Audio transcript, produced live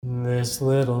This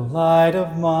little light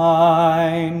of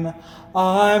mine,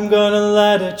 I'm gonna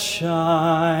let it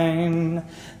shine.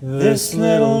 This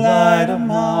little light of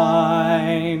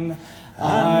mine,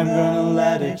 I'm gonna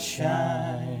let it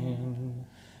shine.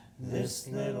 This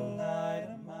little light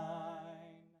of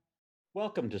mine.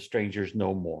 Welcome to Strangers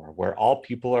No More, where all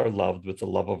people are loved with the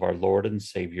love of our Lord and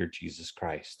Savior, Jesus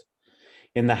Christ.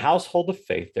 In the household of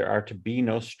faith, there are to be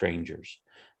no strangers,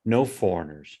 no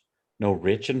foreigners, no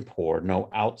rich and poor, no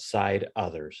outside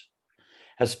others.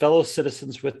 As fellow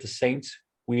citizens with the saints,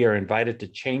 we are invited to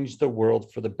change the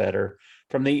world for the better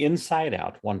from the inside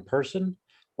out, one person,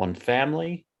 one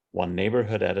family, one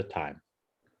neighborhood at a time.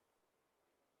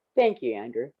 Thank you,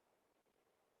 Andrew.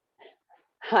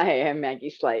 Hi, I'm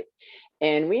Maggie Slight,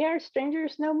 and we are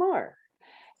Strangers No More.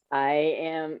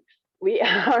 We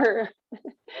are,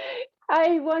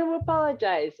 I want to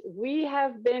apologize. We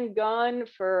have been gone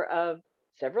for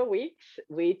several weeks.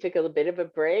 We took a little bit of a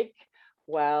break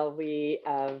while we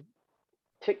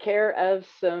took care of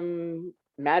some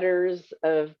matters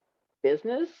of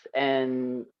business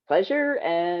and pleasure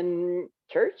and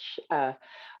church.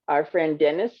 Our friend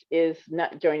Dennis is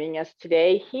not joining us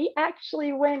today. He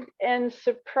actually went and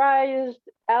surprised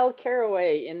Al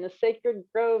Caraway in the Sacred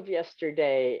Grove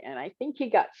yesterday. And I think he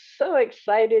got so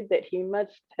excited that he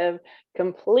must have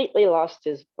completely lost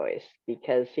his voice,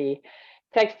 because he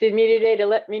texted me today to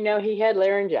let me know he had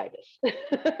laryngitis.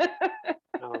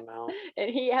 Oh no. And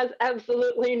he has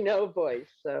absolutely no voice.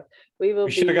 So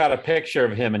we should have got a picture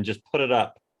of him and just put it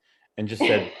up and just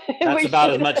said, that's about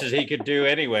as much as he could do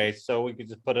anyway, so we could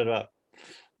just put it up.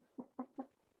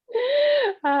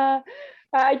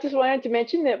 I just wanted to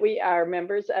mention that we are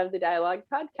members of the Dialogue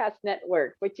Podcast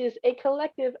Network, which is a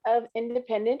collective of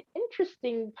independent,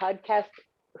 interesting podcasts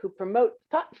who promote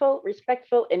thoughtful,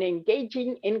 respectful, and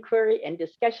engaging inquiry and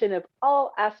discussion of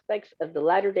all aspects of the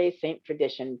Latter-day Saint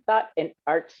tradition, thought, and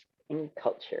arts and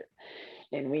culture.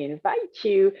 And we invite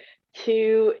you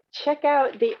to check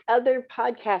out the other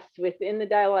podcasts within the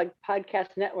Dialogue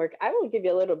Podcast Network. I will give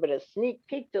you a little bit of sneak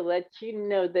peek to let you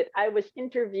know that I was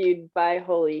interviewed by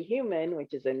Holy Human,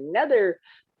 which is another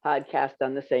podcast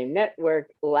on the same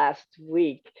network, last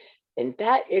week. And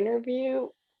that interview,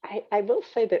 I will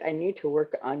say that I need to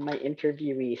work on my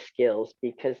interviewee skills,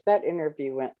 because that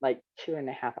interview went like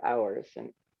 2.5 hours,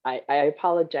 and I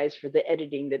apologize for the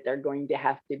editing that they're going to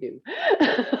have to do.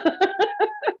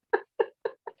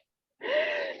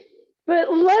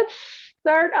 But let's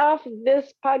start off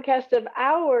this podcast of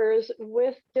ours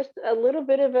with just a little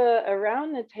bit of a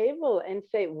around the table and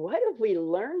say, what have we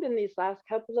learned in these last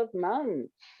couple of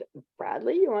months?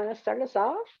 Bradley, you want to start us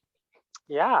off?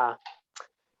 Yeah.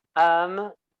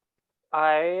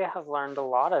 I have learned a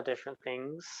lot of different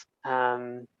things.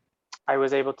 I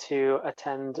was able to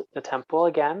attend the temple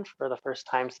again for the first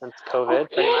time since COVID,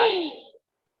 pretty much.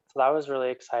 So that was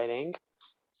really exciting.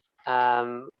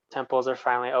 Temples are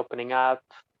finally opening up.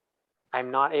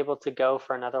 I'm not able to go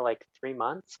for another like 3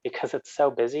 months because it's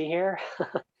so busy here.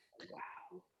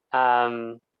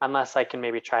 Unless I can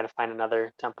maybe try to find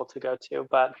another temple to go to,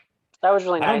 but that was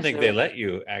really nice. I don't think they let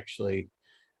you actually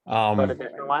go to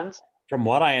different ones. From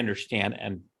what I understand,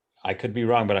 and I could be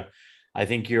wrong, but I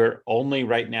think you're only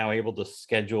right now able to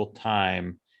schedule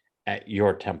time at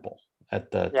your temple, at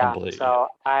the temple. So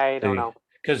I don't know.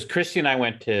 Because Christy and I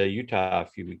went to Utah a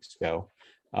few weeks ago,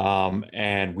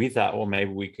 and we thought, well,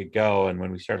 maybe we could go. And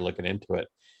when we started looking into it,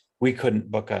 we couldn't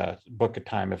book a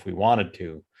time if we wanted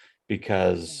to,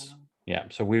 because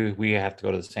so we have to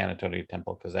go to the San Antonio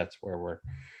temple because that's where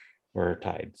we're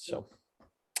tied. So,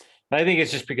 but I think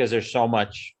it's just because there's so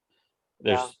much.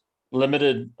 There's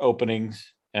limited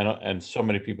openings and so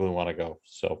many people who want to go.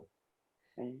 So,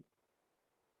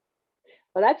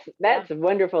 well, that's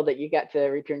wonderful that you got to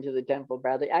return to the temple,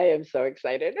 Bradley. I am so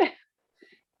excited.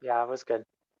 Yeah, it was good.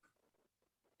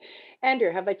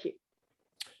 Andrew, how about you?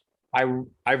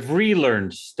 I've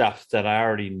relearned stuff that I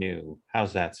already knew.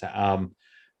 How's that sound?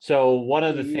 So one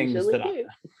of the things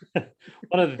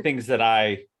that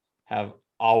I have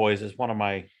always, is one of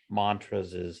my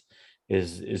mantras, is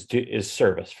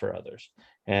service for others.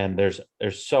 And there's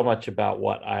so much about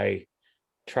what I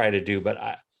try to do, but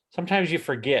sometimes you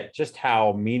forget just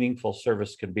how meaningful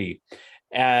service can be,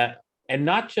 and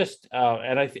not just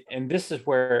and this is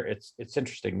where it's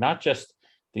interesting, not just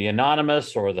the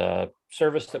anonymous or the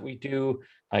service that we do,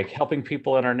 like helping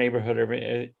people in our neighborhood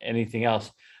or anything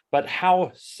else, but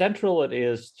how central it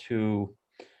is to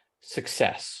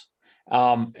success.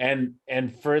 And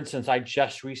for instance, I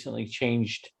just recently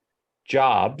changed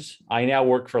jobs. I now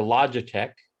work for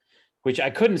Logitech, which I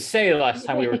couldn't say last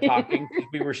time we were talking because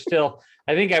we were still,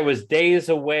 I think I was days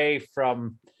away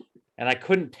from and I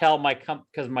couldn't tell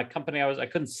because my company I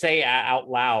couldn't say out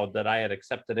loud that I had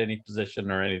accepted any position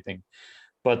or anything.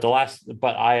 But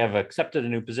I have accepted a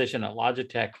new position at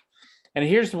Logitech. And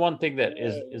here's the one thing that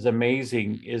is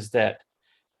amazing is that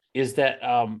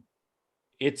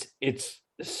it's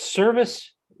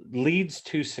service leads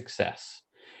to success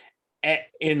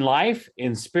in life,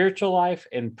 in spiritual life,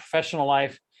 in professional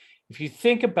life. If you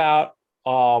think about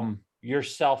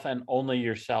yourself and only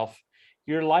yourself,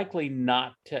 you're likely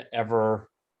not to ever,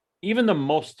 even the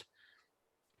most.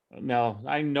 Now,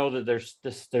 I know that there's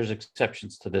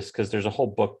exceptions to this, because there's a whole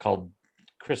book called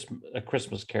A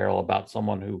Christmas Carol about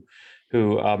someone who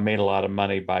made a lot of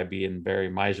money by being very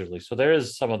miserly. So there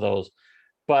is some of those,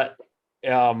 but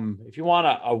if you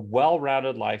want a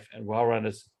well-rounded life and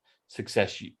well-rounded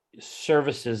success,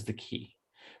 service is the key,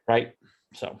 right?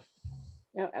 So.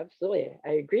 No, absolutely.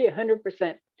 I agree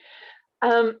 100%.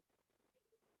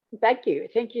 Thank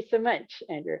you so much,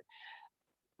 Andrew.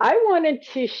 I wanted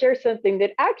to share something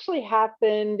that actually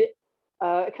happened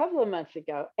a couple of months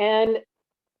ago, and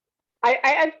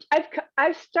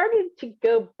I've started to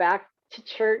go back to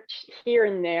church here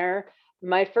and there.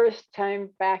 My first time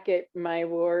back at my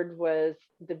ward was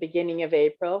the beginning of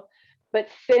April, but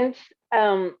since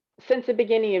the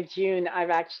beginning of June, I've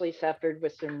actually suffered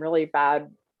with some really bad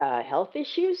health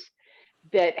issues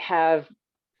that have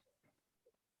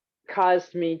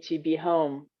caused me to be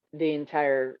home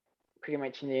pretty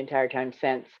much the entire time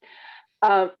since.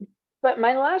 But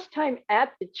my last time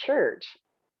at the church,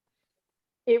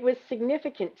 it was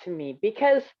significant to me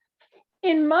because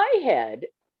in my head,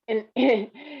 in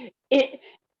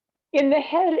the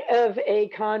head of a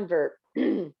convert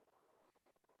who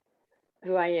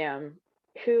I am,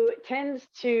 who tends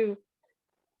to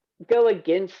go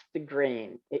against the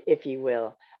grain, if you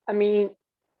will. I mean,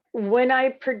 when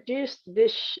I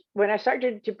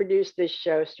started to produce this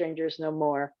show, Strangers No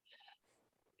More,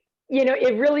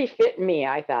 it really fit me.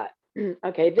 I thought,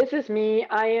 okay, this is me.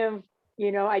 I am,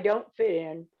 I don't fit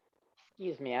in.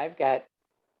 Excuse me, I've got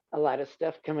a lot of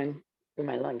stuff coming through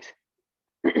my lungs.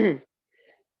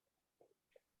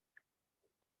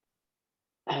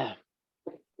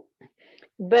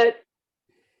 But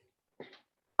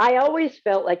I always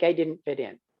felt like I didn't fit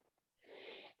in.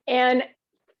 And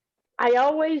I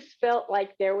always felt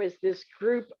like there was this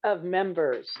group of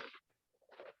members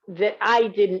that I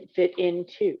didn't fit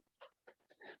into.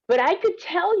 But I could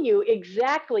tell you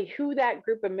exactly who that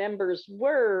group of members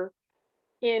were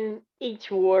in each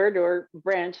ward or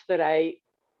branch that I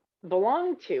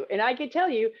belonged to. And I could tell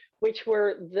you which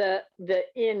were the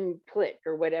in clique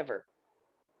or whatever.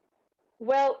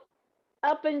 Well,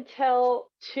 up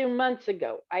until 2 months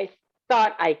ago, I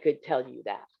thought I could tell you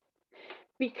that,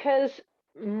 because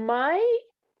my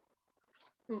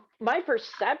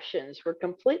perceptions were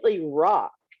completely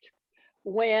rocked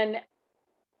when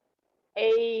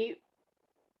a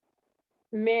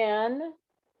man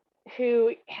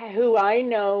who I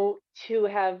know to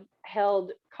have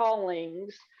held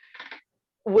callings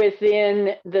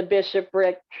within the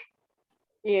bishopric,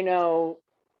 the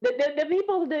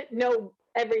people that know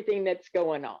everything that's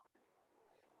going on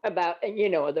about,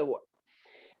 the war,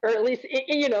 or at least,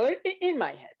 in my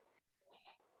head.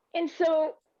 And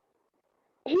so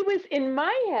he was in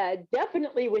my head,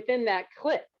 definitely within that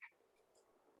clique.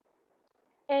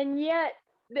 And yet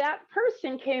that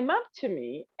person came up to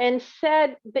me and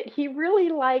said that he really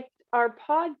liked our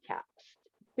podcast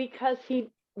because he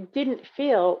didn't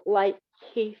feel like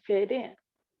he fit in.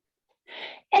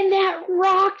 And that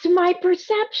rocked my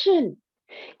perception.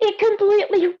 It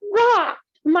completely rocked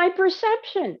my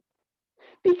perception.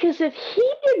 Because if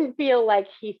he didn't feel like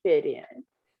he fit in,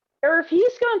 or if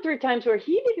he's gone through times where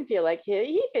he didn't feel like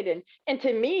he fit in, and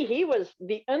to me, he was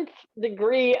the nth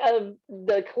degree of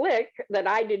the clique that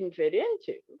I didn't fit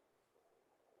into,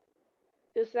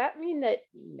 does that mean that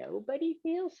nobody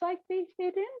feels like they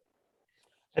fit in?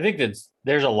 I think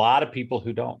there's a lot of people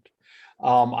who don't.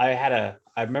 I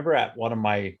remember at one of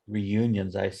my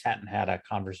reunions, I sat and had a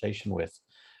conversation with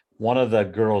one of the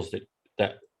girls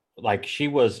that like, she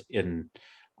was in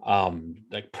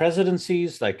like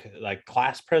presidencies, like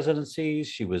class presidencies.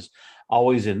 She was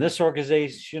always in this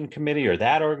organization committee or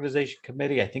that organization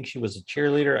committee. I think she was a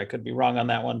cheerleader. I could be wrong on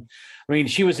that one. I mean,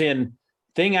 she was in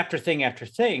thing after thing after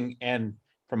thing. And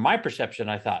from my perception,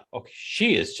 I thought, okay,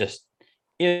 she is just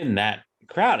in that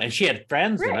crowd, and she had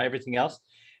friends and everything else.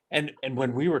 And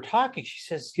when we were talking, she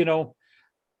says,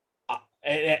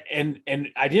 and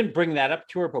I didn't bring that up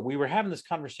to her, but we were having this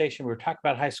conversation. We were talking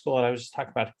about high school, and I was just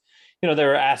talking about,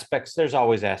 there's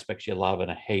always aspects you love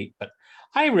and hate, but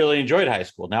I really enjoyed high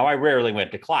school. Now, I rarely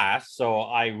went to class, so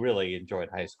I really enjoyed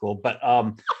high school, but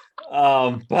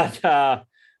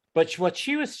but what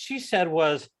she said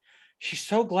was she's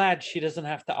so glad she doesn't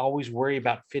have to always worry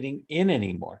about fitting in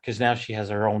anymore, because now she has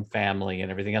her own family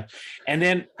and everything else. And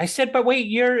then I said, but wait,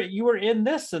 you were in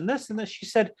this and this and this. She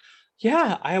said,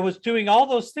 yeah, I was doing all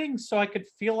those things so I could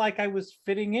feel like I was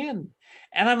fitting in.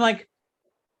 And I'm like,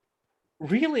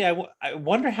 really? I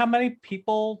wonder how many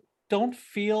people don't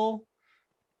feel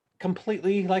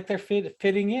completely like they're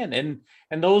fitting in,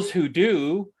 and those who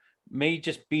do may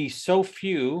just be so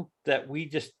few that we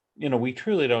just, we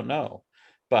truly don't know.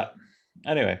 But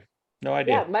anyway, no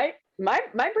Yeah, idea.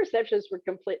 my perceptions were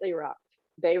completely rocked.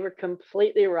 They were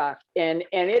completely rocked, and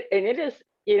it is,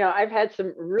 I've had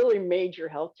some really major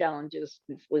health challenges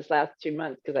this last 2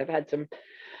 months, because I've had some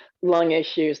lung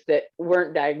issues that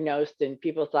weren't diagnosed, and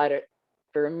people thought it,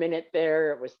 for a minute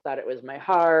there thought it was my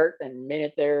heart, and a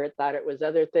minute there it thought it was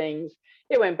other things.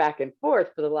 It went back and forth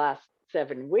for the last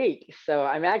 7 weeks. So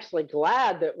I'm actually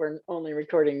glad that we're only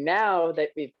recording now,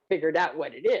 that we've figured out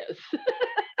what it is.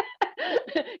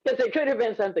 Because it could have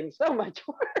been something so much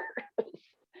worse.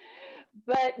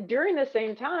 But during the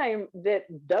same time that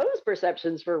those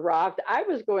perceptions were rocked, I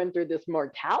was going through this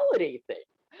mortality thing.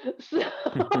 So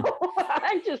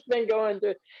I've just been going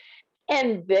through.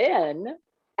 And then,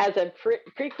 as a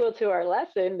prequel to our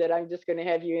lesson that I'm just going to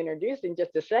have you introduce in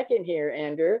just a second here,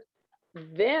 Andrew,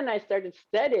 then I started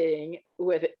studying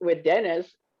with Dennis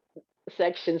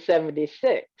section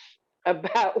 76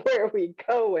 about where we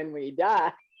go when we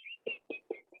die.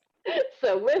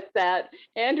 So with that,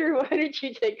 Andrew, why don't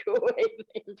you take away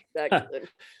the introduction?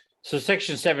 So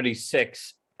section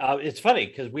 76, it's funny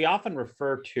because we often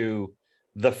refer to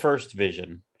the first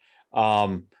vision,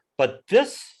 but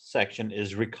this section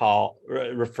is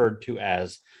referred to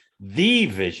as the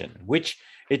vision, which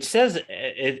it says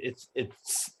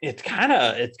it kind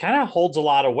of holds a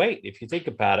lot of weight if you think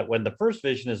about it. When the first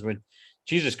vision is when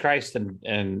Jesus Christ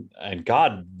and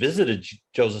God visited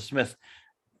Joseph Smith,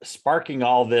 sparking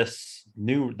all this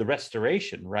the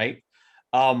restoration, right?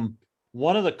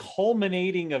 One of the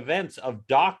culminating events of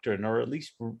doctrine, or at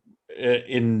least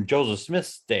in Joseph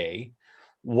Smith's day,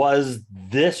 was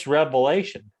this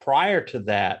revelation. Prior to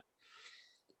that,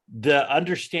 the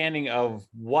understanding of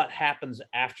what happens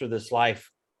after this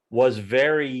life was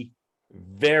very,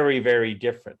 very, very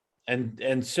different.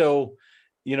 And so,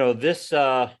 this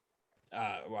I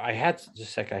had just a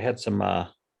sec, I had some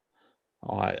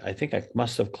I think I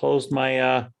must have closed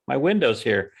my my windows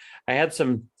here. I had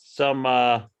some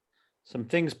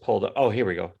things pulled up. Oh, here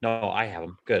we go. No, I have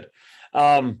them. Good.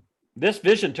 This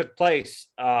vision took place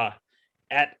at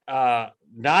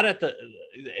not at the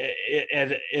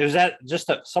it was at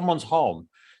just someone's home.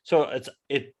 So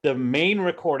it's the main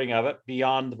recording of it,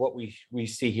 beyond what we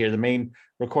see here. The main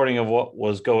recording of what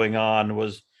was going on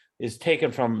is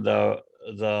taken from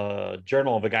the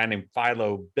journal of a guy named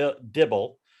Philo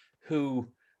Dibble, who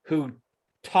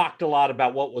talked a lot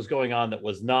about what was going on that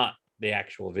was not the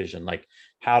actual vision, like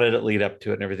how did it lead up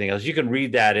to it and everything else. You can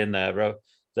read that in the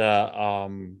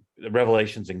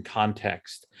Revelations in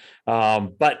context.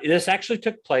 But this actually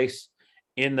took place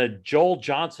in the Joel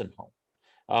Johnson home.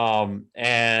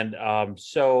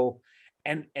 So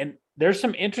there's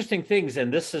some interesting things,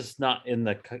 and this is not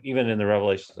even in the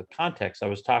Revelations of context. I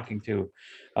was talking to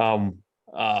a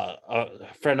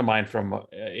friend of mine from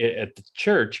at the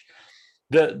church.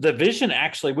 The vision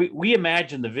actually, we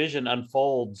imagine the vision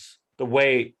unfolds the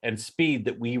way and speed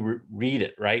that we read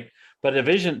it, right? But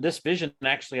this vision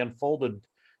actually unfolded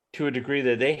to a degree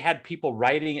that they had people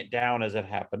writing it down as it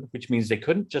happened, which means they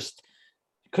couldn't just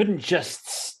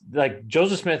like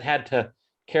Joseph Smith had to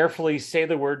carefully say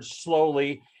the words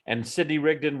slowly, and Sidney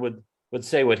Rigdon would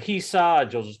say what he saw,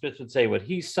 Joseph Smith would say what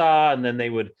he saw, and then they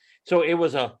would. So it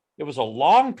was a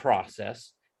long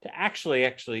process to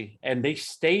actually, and they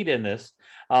stayed in this.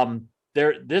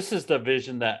 This is the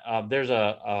vision that there's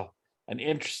an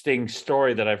interesting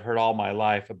story that I've heard all my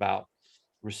life about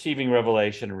receiving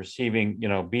revelation and receiving,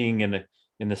 being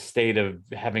in the state of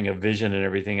having a vision and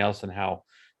everything else, and how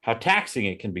taxing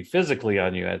it can be physically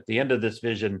on you. At the end of this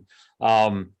vision,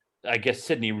 I guess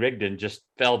Sidney Rigdon just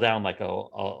fell down like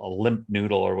a limp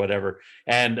noodle or whatever.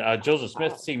 And Joseph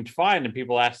Smith seemed fine, and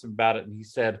people asked him about it, and he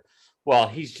said, well,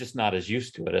 he's just not as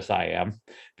used to it as I am,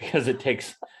 because it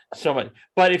takes so much.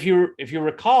 But if you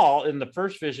recall, in the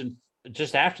first vision,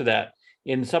 just after that,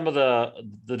 in some of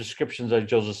the descriptions of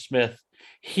Joseph Smith,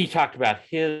 he talked about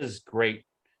his great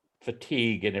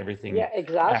fatigue and everything. Yeah,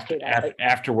 exhaustion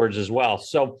afterwards as well.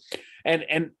 So,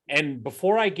 and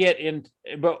before I get into,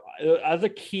 but other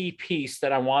key piece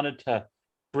that I wanted to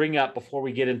bring up before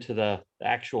we get into the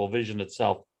actual vision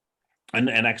itself, and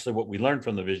actually what we learned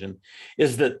from the vision,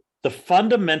 is that the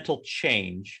fundamental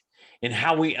change in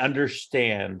how we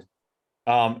understand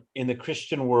in the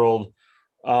Christian world,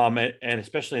 and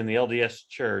especially in the LDS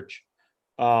church,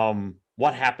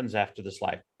 what happens after this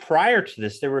life. Prior to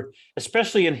this, there were,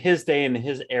 especially in his day and in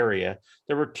his area,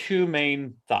 there were two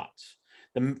main thoughts.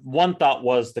 The one thought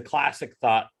was the classic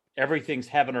thought, everything's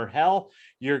heaven or hell.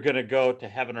 You're going to go to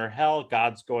heaven or hell.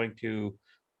 God's going to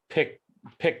pick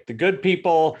the good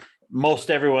people.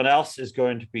 Most everyone else is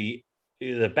going to be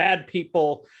the bad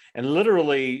people. And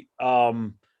literally,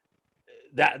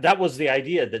 that was the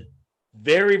idea, that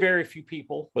very, very few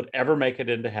people would ever make it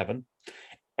into heaven.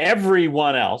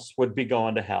 Everyone else would be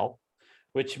going to hell,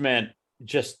 which meant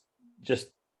just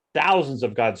thousands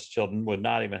of God's children would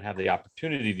not even have the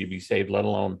opportunity to be saved, let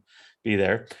alone be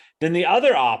there. Then the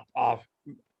other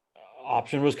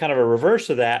option was kind of a reverse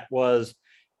of that, was,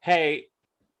 hey,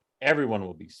 everyone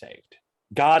will be saved.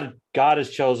 God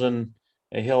has chosen,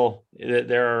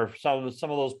 there are some of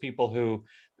those people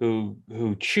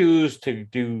who choose to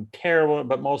do terrible,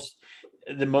 but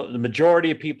the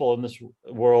majority of people in this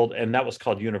world, and that was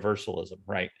called universalism,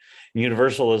 right?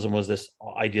 Universalism was this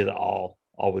idea that all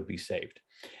would be saved.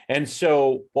 And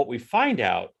so what we find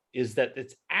out is that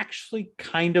it's actually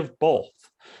kind of both.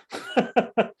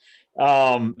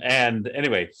 And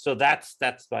anyway, so that's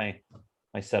my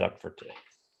setup for today.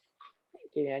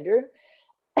 Thank you, Andrew.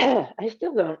 I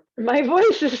still don't. My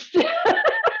voice is still.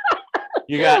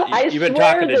 You've been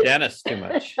talking to Dennis too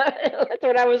much. That's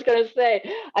what I was going to say.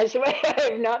 I swear I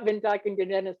have not been talking to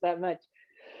Dennis that much.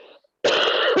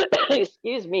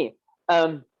 Excuse me.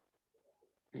 No,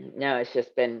 it's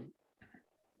just been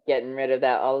getting rid of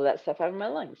all of that stuff out of my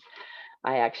lungs.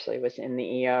 I actually was in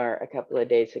the ER a couple of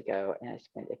days ago, and I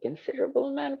spent a considerable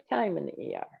amount of time in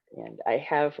the ER. And I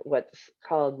have what's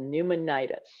called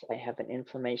pneumonitis. I have an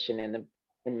inflammation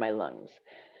in my lungs.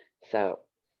 So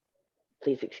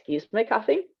please excuse my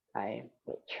coughing. I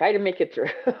will try to make it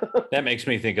through. That makes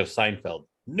me think of Seinfeld.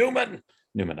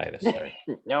 Pneumonitis. Sorry.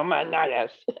 Pneumonitis.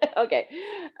 Okay.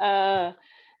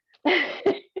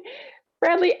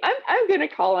 Bradley, I'm going to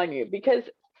call on you, because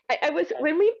I was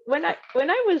when I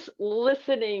was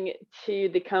listening to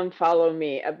the Come Follow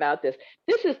Me about this.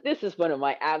 This is one of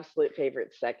my absolute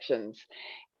favorite sections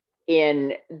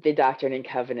in the Doctrine and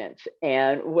Covenants.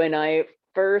 And when I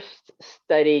first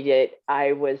studied it,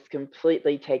 I was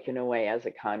completely taken away as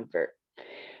a convert.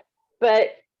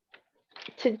 But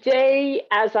today,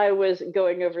 as I was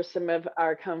going over some of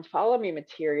our Come Follow Me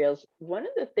materials, one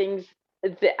of the things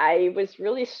that I was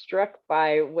really struck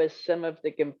by was some of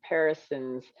the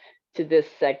comparisons to this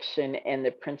section and the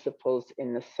principles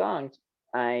in the song,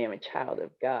 I Am a Child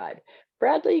of God.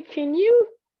 Bradley, can you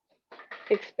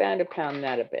expand upon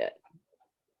that a bit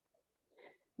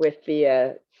with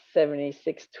the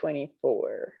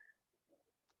 7624?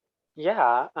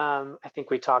 Yeah, I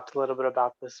think we talked a little bit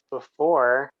about this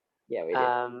before. Yeah, we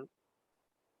did.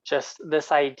 Just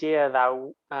this idea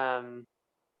that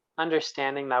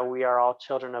understanding that we are all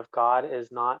children of God is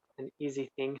not an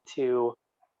easy thing to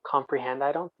comprehend,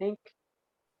 I don't think,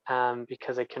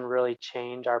 because it can really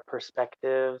change our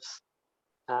perspectives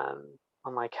on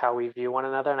like how we view one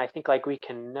another. And I think like we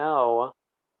can know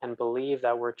and believe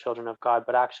that we're children of God,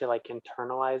 but actually like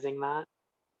internalizing that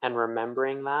and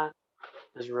remembering that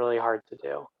is really hard to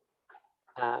do.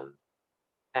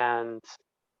 And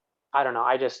I don't know,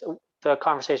 the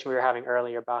conversation we were having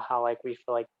earlier about how like we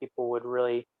feel like people would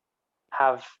really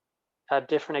have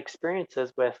different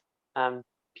experiences with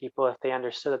people if they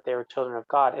understood that they were children of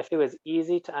God. If it was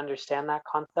easy to understand that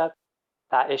concept,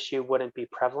 that issue wouldn't be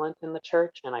prevalent in the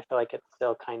church, and I feel like it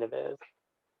still kind of is.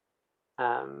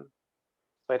 So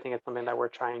I think it's something that we're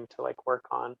trying to like work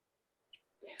on.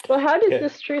 Well, how does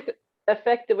this truth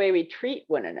affect the way we treat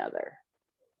one another?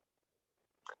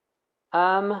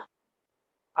 I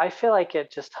feel like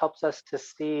it just helps us to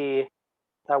see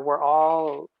that we're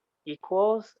all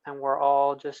equals and we're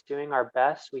all just doing our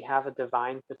best. We have a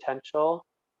divine potential,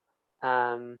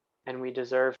 and we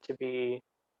deserve to be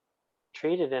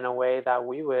treated in a way that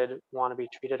we would want to be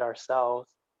treated ourselves.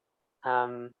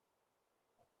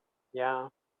 Yeah,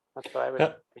 that's what I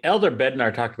would. Elder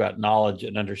Bednar talked about knowledge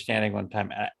and understanding one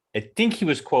time. I think he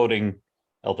was quoting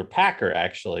Elder Packer,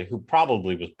 actually, who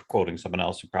probably was quoting someone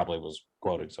else, who probably was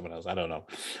quoting someone else. I don't know.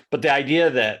 But the idea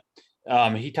that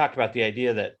he talked about the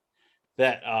idea that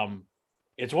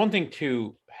it's one thing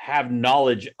to have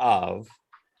knowledge of,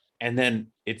 and then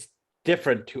it's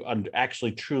different to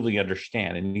actually truly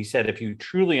understand. And he said, if you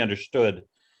truly understood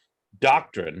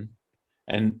doctrine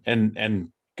and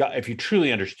if you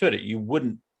truly understood it, you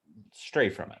wouldn't stray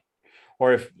from it.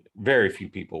 or if very few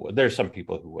people would. There's some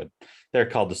people who would. They're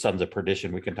called the sons of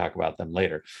perdition. We can talk about them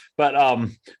later.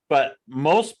 But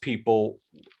most people,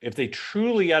 if they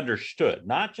truly understood,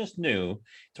 not just knew,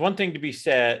 it's one thing to be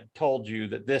told you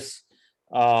that this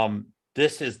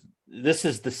is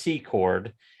the C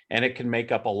chord, and it can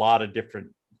make up a lot of different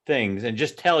things, and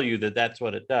just tell you that that's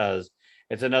what it does.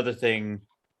 It's another thing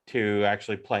to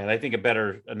actually play. And I think a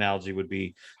better analogy would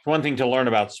be, it's one thing to learn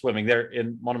about swimming. There,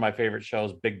 in one of my favorite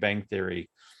shows, Big Bang Theory,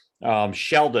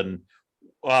 Sheldon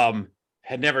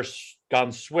had never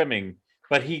gone swimming,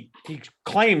 but he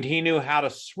claimed he knew how to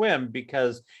swim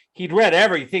because he'd read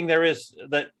everything there is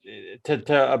that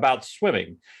about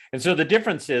swimming. And so the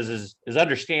difference is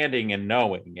understanding and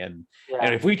knowing. And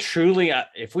if we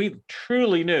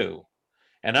truly knew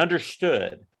and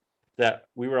understood that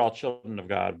we were all children of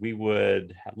God, we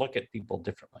would look at people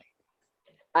differently.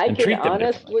 I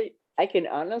can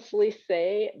honestly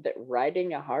say that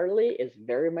riding a Harley is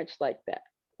very much like that.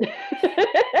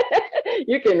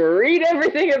 You can read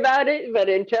everything about it, but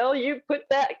until you put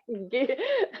that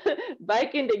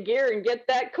bike into gear and get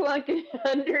that clunk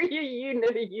under you,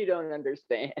 you don't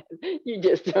understand. You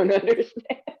just don't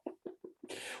understand.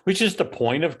 Which is the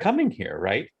point of coming here,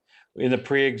 right? In the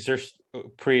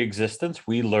pre-existence,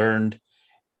 we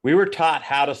were taught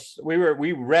how to,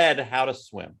 we read how to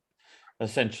swim,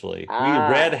 essentially. We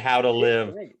read how to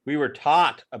live. We were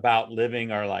taught about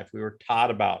living our life. We were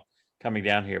taught about coming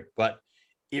down here, but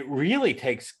it really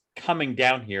takes coming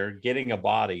down here, getting a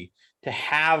body to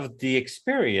have the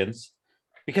experience,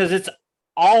 because it's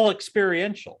all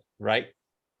experiential, right?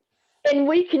 And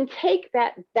we can take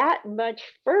that much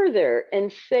further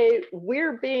and say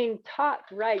we're being taught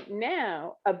right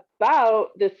now about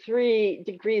the 3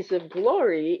 degrees of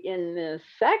glory in this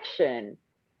section,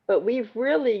 but we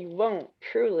really won't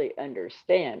truly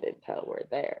understand until we're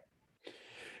there.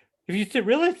 If you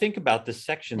really think about this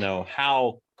section, though,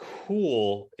 how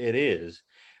cool it is.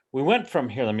 We went from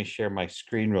here, let me share my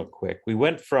screen real quick. We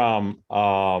went from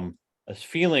a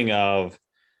feeling of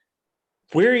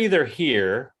we're either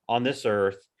here on this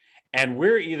earth, and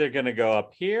we're either going to go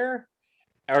up here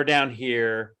or down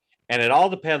here, and it all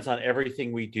depends on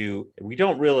everything we do. We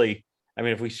don't really, I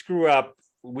mean, if we screw up,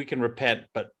 we can repent,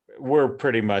 but we're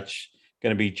pretty much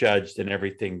going to be judged, and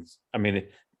everything's, I mean,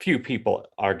 few people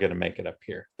are going to make it up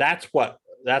here. That's what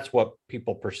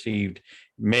people perceived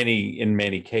in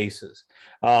many cases.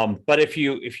 But if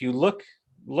you look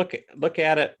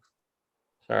at it,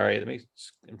 sorry,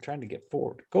 I'm trying to get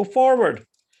forward. Go forward.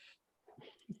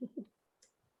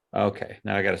 Okay,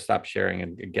 now I got to stop sharing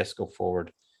and guess go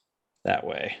forward that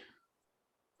way.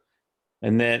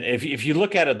 And then if you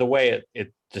look at it the way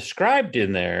it described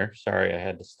in there, sorry, I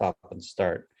had to stop and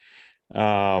start.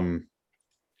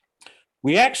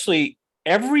 We actually,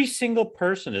 every single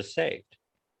person is saved,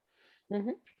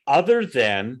 other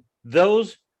than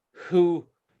those who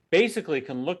basically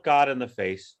can look God in the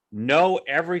face, know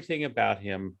everything about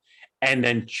him, and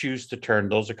then choose to turn.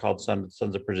 Those are called sons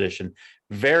of perdition.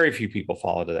 Very few people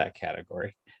fall into that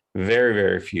category. Very,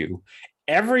 very few.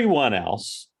 Everyone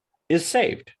else is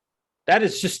saved. That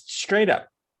is just straight up.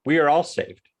 We are all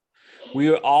saved.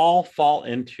 We all fall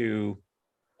into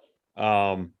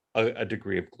a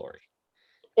degree of glory.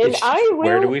 And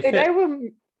where do we fit?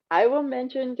 I will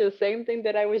mention the same thing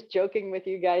that I was joking with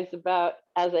you guys about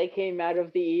as I came out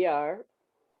of the ER.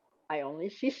 I only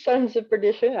see sons of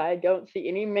perdition. I don't see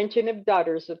any mention of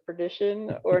daughters of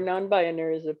perdition or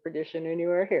non-binaries of perdition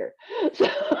anywhere here. So.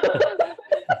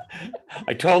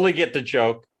 I totally get the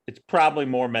joke. It's probably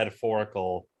more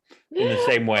metaphorical in the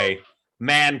same way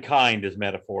mankind is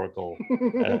metaphorical,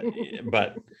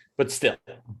 but still,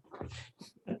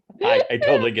 I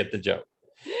totally get the joke.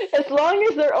 As long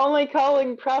as they're only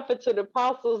calling prophets and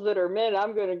apostles that are men,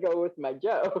 I'm going to go with my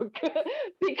joke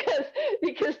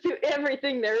because to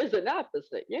everything there is an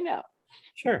opposite, you know.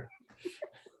 Sure.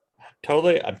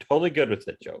 I'm totally good with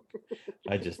that joke.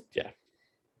 I just, yeah.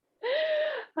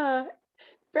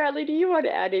 Bradley, do you want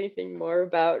to add anything more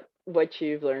about what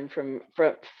you've learned from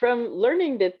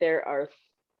learning that there are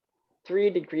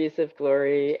 3 degrees of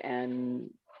glory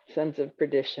and sons of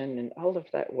perdition and all of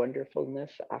that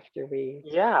wonderfulness after we?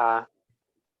 Yeah.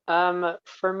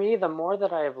 For me, the more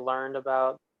that I've learned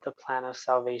about the plan of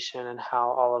salvation and how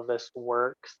all of this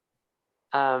works,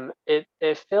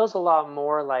 it feels a lot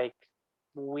more like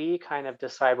we kind of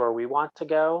decide where we want to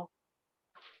go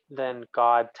than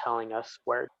God telling us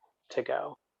where to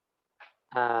go.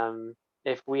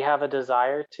 If we have a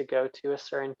desire to go to a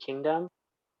certain kingdom,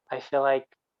 I feel like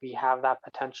we have that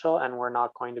potential, and we're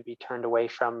not going to be turned away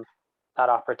from that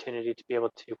opportunity to be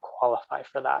able to qualify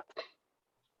for that.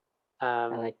 I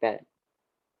like that.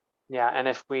 Yeah, and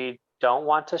if we don't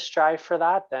want to strive for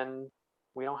that, then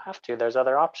we don't have to. There's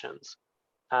other options.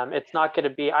 It's not going to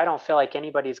be, I don't feel like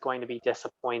anybody's going to be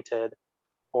disappointed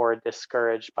or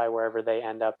discouraged by wherever they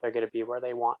end up. They're going to be where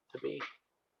they want to be.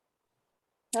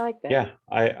 I like that. Yeah,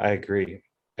 I agree.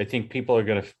 I think people are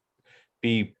going to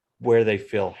be where they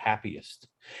feel happiest.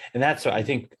 And that's, I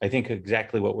think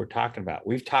exactly what we're talking about.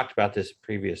 We've talked about this in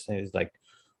previous things, like,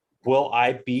 will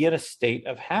I be in a state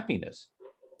of happiness?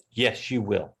 Yes, you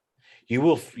will. You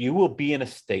will be in a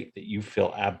state that you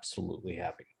feel absolutely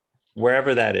happy,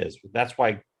 wherever that is. That's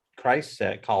why Christ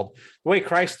said, the way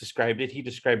Christ described it, he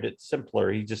described it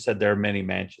simpler. He just said there are many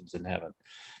mansions in heaven.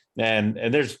 And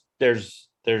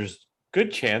there's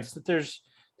good chance that there's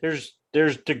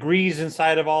degrees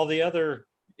inside of all the other,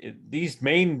 these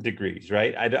main degrees,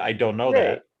 right? I don't know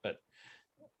Right. that, but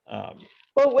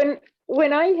Well,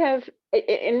 when I have,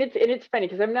 and it's funny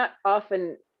because I'm not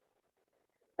often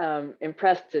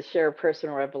impressed to share a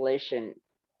personal revelation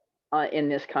in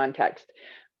this context,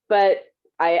 but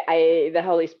the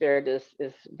Holy Spirit is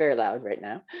very loud right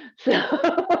now, so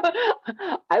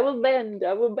I will bend.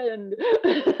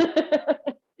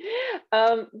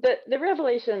 The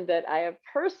revelation that I have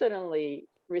personally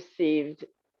received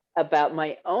about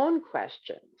my own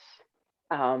questions,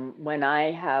 when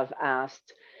I have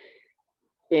asked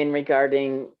in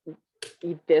regarding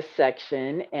this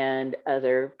section and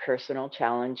other personal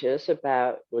challenges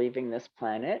about leaving this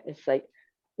planet, it's like,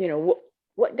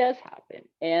 what does happen?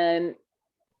 And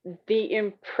the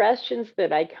impressions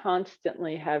that I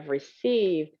constantly have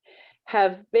received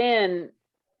have been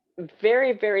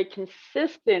very, very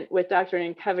consistent with Doctrine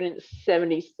and Covenants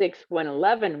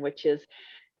 76:111, which is,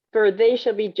 for they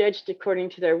shall be judged according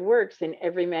to their works, and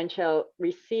every man shall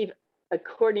receive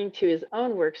according to his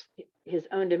own works his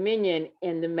own dominion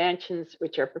in the mansions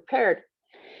which are prepared.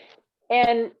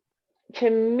 And to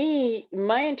me,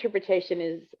 my interpretation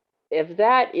is, if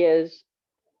that is,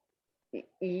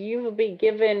 you will be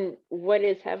given what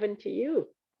is heaven to you.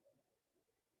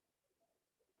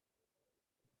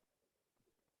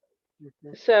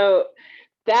 So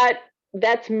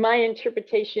that's my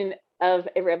interpretation of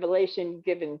a revelation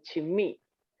given to me.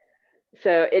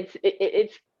 So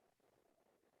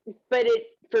but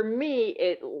for me,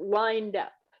 it lined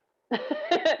up.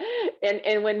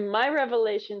 and when my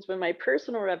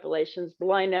personal revelations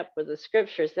line up with the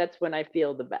scriptures, that's when I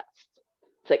feel the best.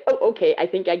 It's like, oh, okay, I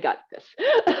think I got this.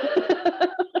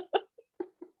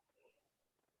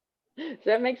 Does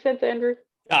that make sense, Andrew?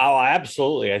 oh,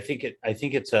 absolutely. I think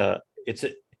it's an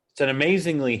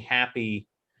amazingly happy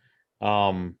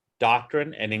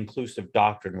doctrine and inclusive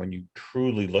doctrine when you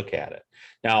truly look at it.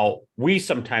 Now, we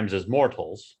sometimes as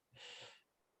mortals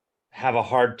have a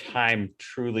hard time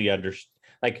truly understand.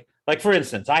 Like for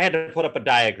instance, I had to put up a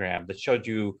diagram that showed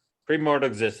you pre-mortal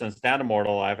existence, down to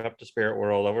mortal life, up to spirit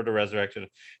world, over to resurrection,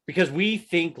 because we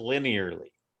think linearly.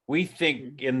 We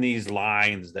think in these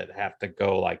lines that have to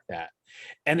go like that.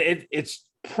 And it's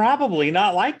probably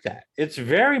not like that. It's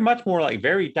very much more like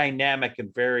very dynamic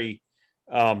and very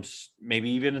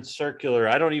maybe even circular.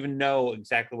 I don't even know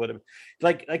exactly what it,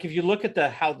 like if you look at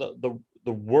how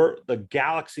the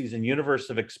galaxies and universe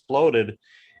have exploded,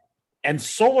 and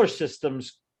solar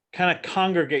systems kind of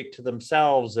congregate to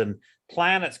themselves, and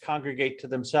planets congregate to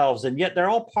themselves, and yet they're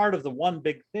all part of the one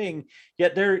big thing,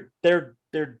 yet they're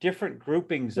different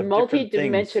groupings of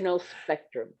multi-dimensional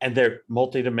spectrum, and they're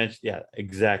multi-dimensional. Yeah,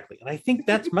 exactly. And I think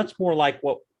that's much more like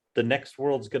what the next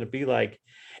world's going to be like.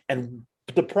 And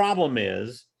the problem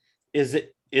is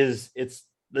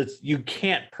you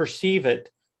can't perceive it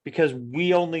because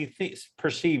we only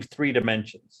perceive 3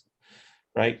 dimensions,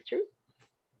 right? That's true.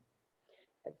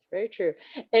 That's very true.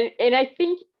 And I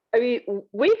think,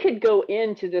 we could go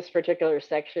into this particular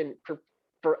section for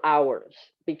hours,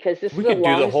 because this we is a could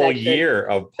long do the whole section. year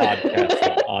of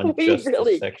podcasting on just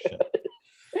really this section.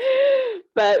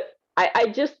 But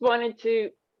I just wanted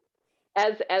to,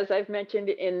 as I've mentioned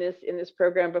in this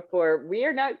program before, we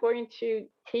are not going to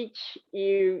teach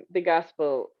you the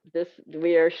gospel.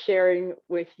 We are sharing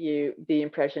with you the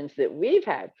impressions that we've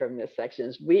had from this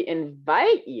sections. We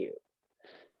invite you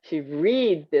to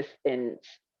read this and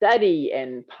study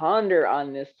and ponder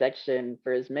on this section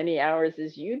for as many hours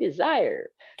as you desire.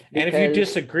 And if you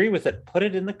disagree with it, put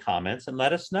it in the comments and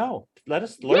let us know. Let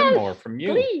us learn more from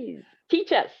you. Please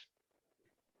teach us,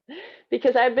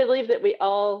 because I believe that we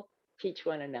all teach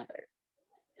one another.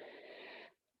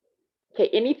 Okay,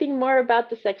 anything more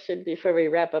about the section before we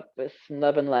wrap up with some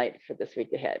love and light for this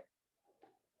week ahead?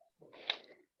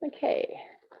 Okay,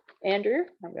 Andrew,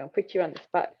 I'm going to put you on the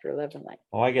spot for love and light.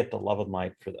 Oh, I get the love and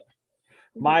light for that.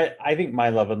 I think my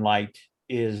love and light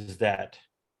is that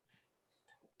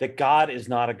God is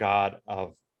not a God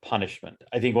of punishment.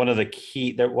 I think one of the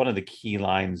key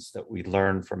lines that we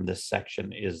learn from this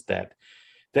section is that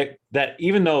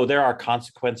even though there are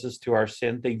consequences to our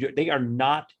sin, they are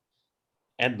not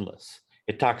endless.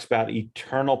 It talks about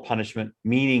eternal punishment,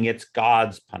 meaning it's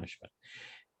God's punishment.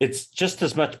 It's just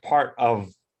as much part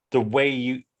of the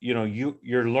way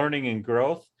you're learning and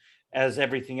growth as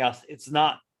everything else. It's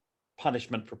not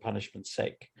punishment for punishment's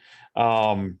sake,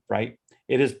 right?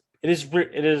 It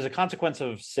is a consequence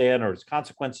of sin, or it's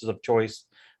consequences of choice,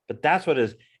 but that's what it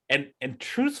is. And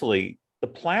truthfully, the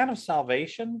plan of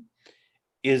salvation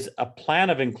is a plan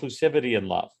of inclusivity and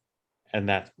love, and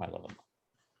that's my love.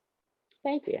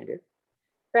 Thank you, Andrew.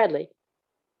 Bradley.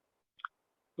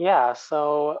 Yeah,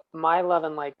 so my love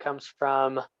and light comes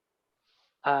from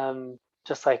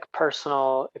just like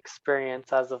personal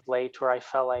experience as of late, where I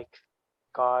felt like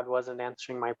God wasn't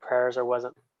answering my prayers, or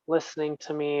wasn't listening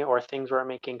to me, or things weren't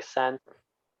making sense.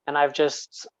 And I've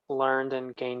just learned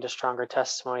and gained a stronger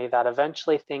testimony that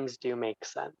eventually things do make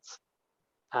sense.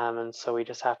 And so we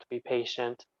just have to be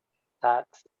patient. That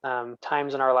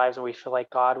times in our lives when we feel like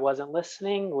God wasn't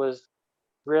listening was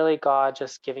really God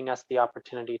just giving us the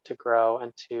opportunity to grow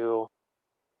and to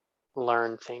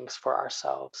learn things for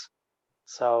ourselves.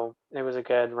 So it was a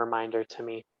good reminder to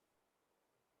me.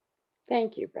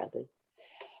 Thank you, Bradley.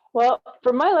 Well,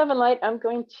 for my love and light, I'm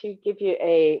going to give you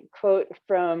a quote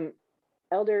from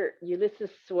Elder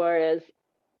Ulysses Suarez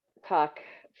talk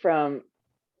from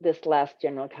this last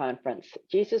general conference.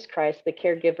 Jesus Christ, the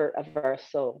caregiver of our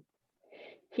soul.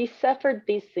 He suffered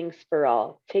these things for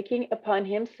all, taking upon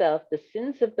himself the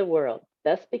sins of the world,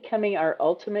 thus becoming our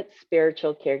ultimate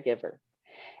spiritual caregiver.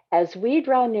 As we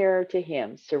draw nearer to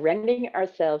him, surrendering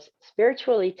ourselves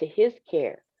spiritually to his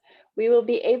care, we will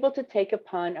be able to take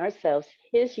upon ourselves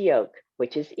his yoke,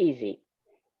 which is easy,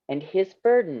 and his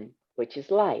burden, which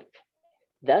is light,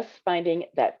 thus finding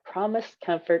that promised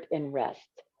comfort and rest.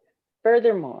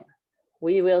 Furthermore,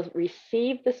 we will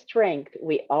receive the strength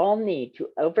we all need to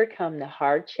overcome the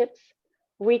hardships,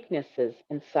 weaknesses,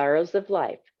 and sorrows of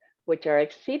life, which are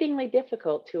exceedingly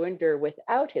difficult to endure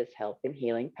without his help and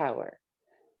healing power.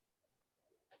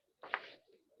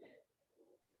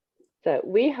 So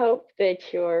we hope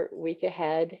that your week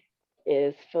ahead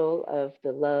is full of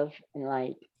the love and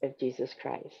light of Jesus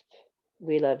Christ.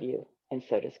 We love you, and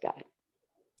so does God.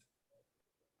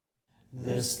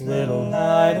 This little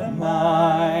light of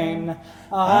mine,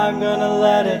 I'm gonna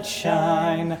let it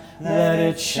shine, let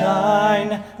it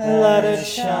shine, let it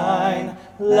shine,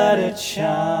 let it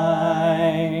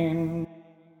shine.